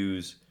these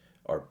views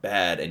are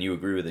bad, and you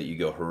agree with it. You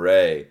go,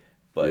 hooray.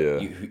 But Yeah.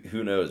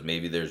 who knows?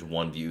 Maybe there's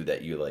one view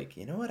that you like,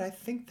 you know what? I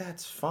think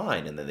that's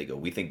fine. And then they go,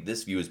 we think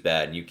this view is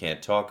bad and you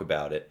can't talk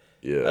about it.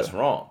 Yeah. That's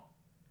wrong.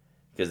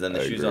 Because then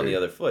the I shoe's on agree. the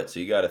other foot. So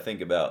you got to think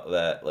about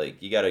that.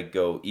 Like, you got to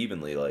go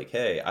evenly. Like,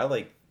 hey,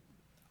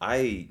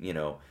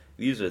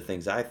 these are the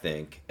things I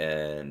think.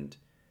 And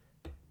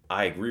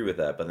I agree with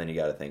that. But then you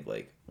got to think,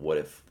 like, what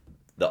if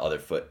the other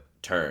foot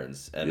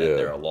turns and then Yeah.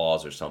 there are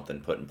laws or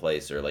something put in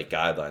place or like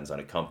guidelines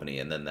on a company,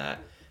 and then that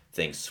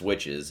thing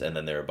switches, and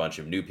then there are a bunch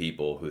of new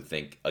people who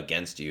think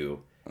against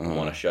you and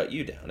want to shut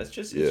you down. It's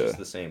just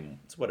the same.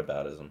 It's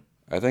whataboutism.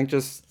 I think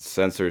just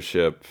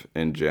censorship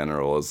in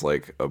general is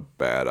like a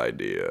bad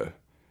idea.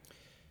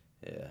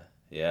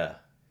 Yeah.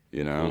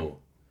 You know? Cool.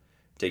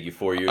 Take you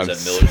 4 years I'm at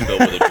Millersville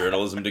with a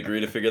journalism degree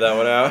to figure that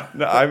one out.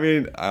 No, I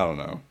mean, I don't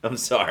know. I'm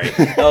sorry.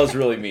 That was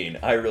really mean.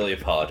 I really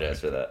apologize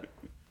for that.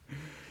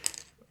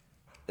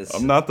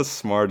 I'm not the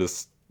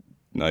smartest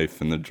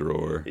knife in the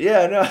drawer.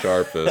 Yeah, no.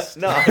 Sharpest.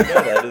 No, I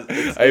know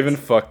that. I even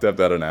fucked up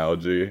that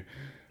analogy.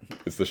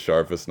 It's the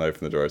sharpest knife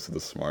in the drawer, so the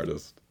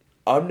smartest.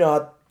 I'm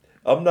not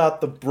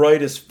the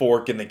brightest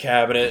fork in the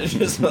cabinet. It's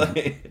just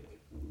like,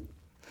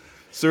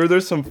 Sir,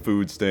 there's some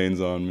food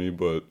stains on me,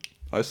 but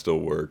I still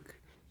work.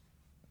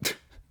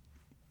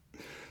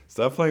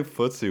 Stop playing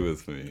footsie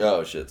with me.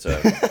 oh shit,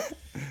 sorry.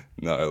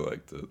 No, I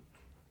liked it.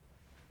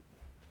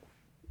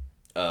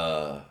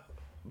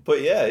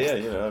 But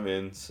yeah, I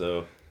mean,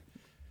 so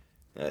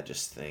I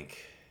just think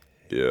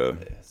Yeah.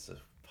 it's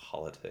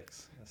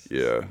politics.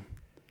 Yeah.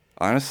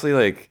 Honestly,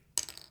 like,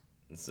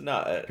 It's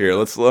not. here,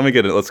 let's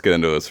get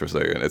into this for a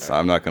second.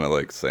 I'm not gonna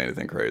like say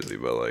anything crazy,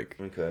 but like,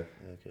 Okay.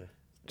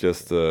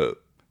 just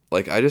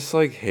like I just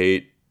like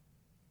hate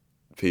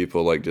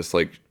people like just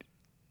like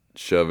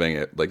shoving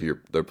it like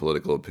their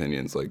political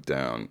opinions like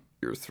down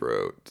your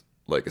throat,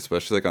 like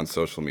especially like on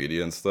social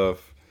media and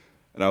stuff.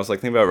 And I was like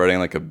thinking about writing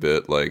like a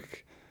bit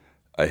like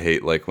I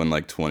hate like when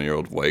like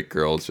 20-year-old white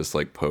girls just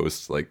like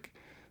post like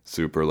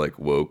super like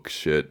woke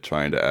shit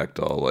trying to act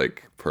all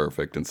like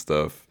perfect and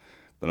stuff.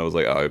 Then I was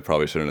like, oh, I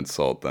probably shouldn't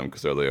insult them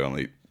because they're the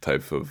only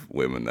type of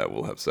women that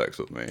will have sex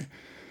with me.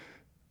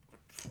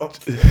 What?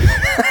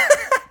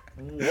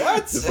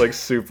 Just like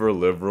super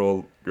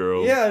liberal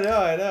girls. Yeah, no,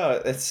 I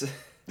know. It's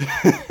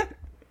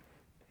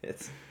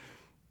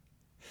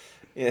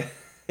yeah.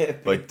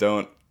 Like,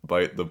 don't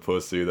bite the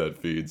pussy that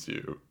feeds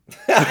you.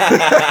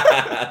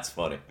 That's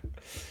funny.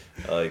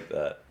 I like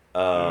that.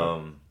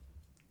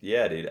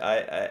 Yeah, dude.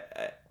 I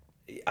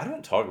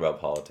don't talk about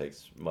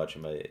politics much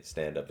in my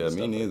stand-up. Yeah,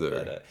 me neither.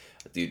 Like that.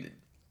 Dude,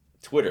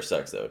 Twitter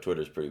sucks though.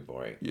 Twitter's pretty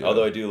boring. Yeah.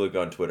 Although I do look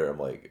on Twitter, I'm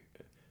like,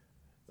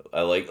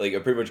 I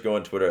pretty much go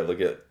on Twitter. I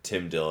look at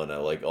Tim Dillon. I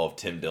like all of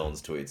Tim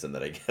Dillon's tweets, and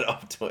then I get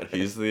off Twitter.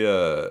 He's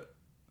the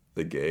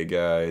gay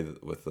guy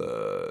with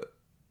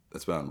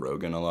that's been on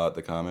Rogan a lot.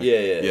 The comic.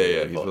 Yeah.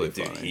 He's really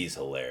dude, funny. he's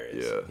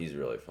hilarious. Yeah, he's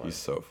really funny. He's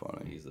so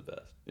funny. He's the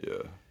best.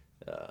 Yeah.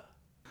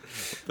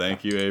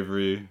 Thank you,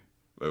 Avery.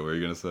 Wait, what were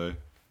you gonna say?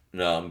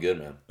 No, I'm good,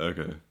 man.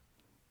 Okay.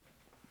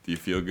 Do you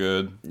feel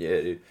good?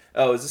 Yeah, dude.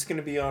 Oh, is this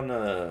gonna be on?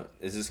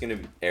 Is this gonna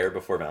air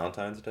before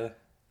Valentine's Day?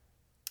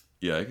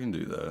 Yeah, I can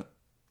do that.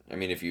 I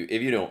mean, if you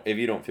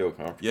don't feel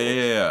comfortable.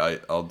 Yeah.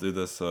 I'll do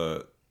this.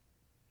 I'll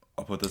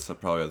put this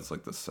up probably as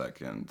like the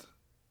second.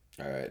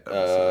 All right.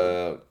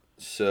 Episode.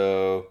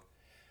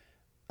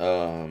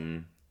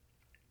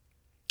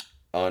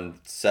 On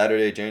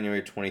Saturday,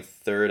 January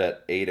 23rd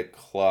at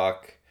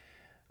 8:00,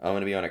 I'm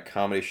gonna be on a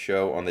comedy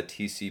show on the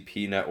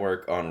TCP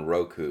network on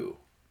Roku.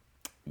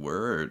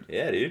 Word.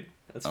 Yeah, dude.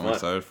 That's I'm fun.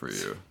 excited for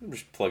you. I'm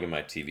just plugging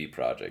my TV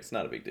projects.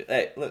 Not a big deal.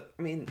 Hey, look.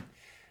 I mean,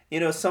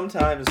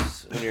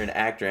 sometimes when you're an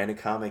actor and a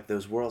comic,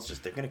 those worlds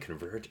they're gonna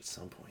converge at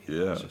some point.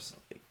 Yeah. It's just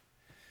like,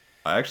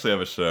 I actually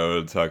have a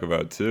show to talk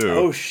about too.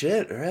 oh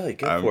shit! Really?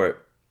 Go for it.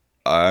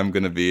 I'm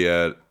gonna be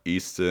at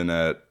Easton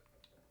at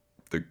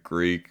the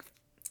Greek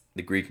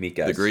Meat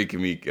Guys. The Greek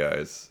Meat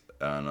Guys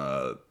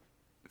on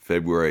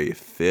February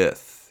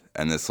 5th,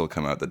 and this will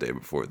come out the day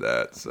before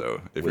that.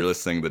 So if you're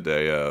listening the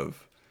day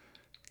of,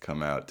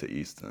 come out to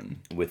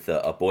Easton with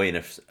a boy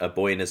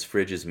in his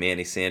fridge is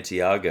Manny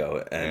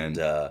Santiago and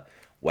Joe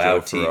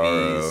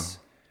Ferraro.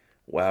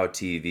 Wow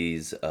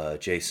TV's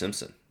Jay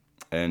Simpson.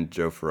 And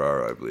Joe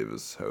Ferraro, I believe,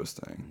 is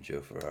hosting. Joe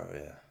Ferraro,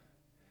 yeah.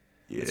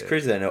 Yeah. It's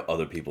crazy that I know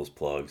other people's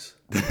plugs.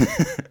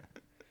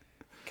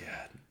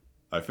 God.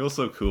 I feel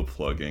so cool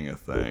plugging a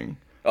thing.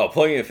 Oh,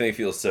 plugging a thing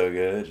feels so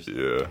good.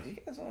 Yeah. You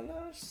guys don't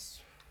know?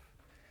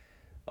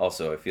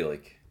 Also, I feel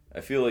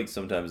like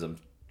sometimes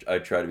I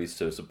try to be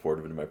so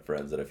supportive of my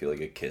friends that I feel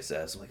like a kiss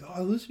ass. I'm like, oh, I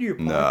listen to your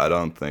podcast. No, I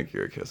don't think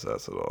you're a kiss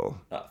ass at all.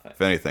 Oh, thanks.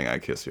 If anything, I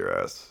kiss your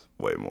ass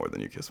way more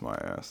than you kiss my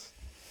ass.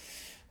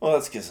 Well,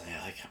 that's because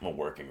I'm a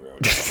working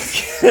road.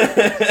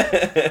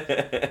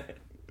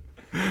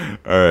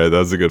 All right,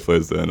 that's a good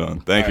place to end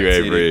on. Thank you, right,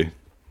 Avery.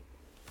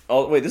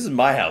 Oh, wait, this is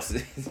my house.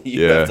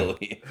 You Yeah. have to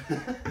leave.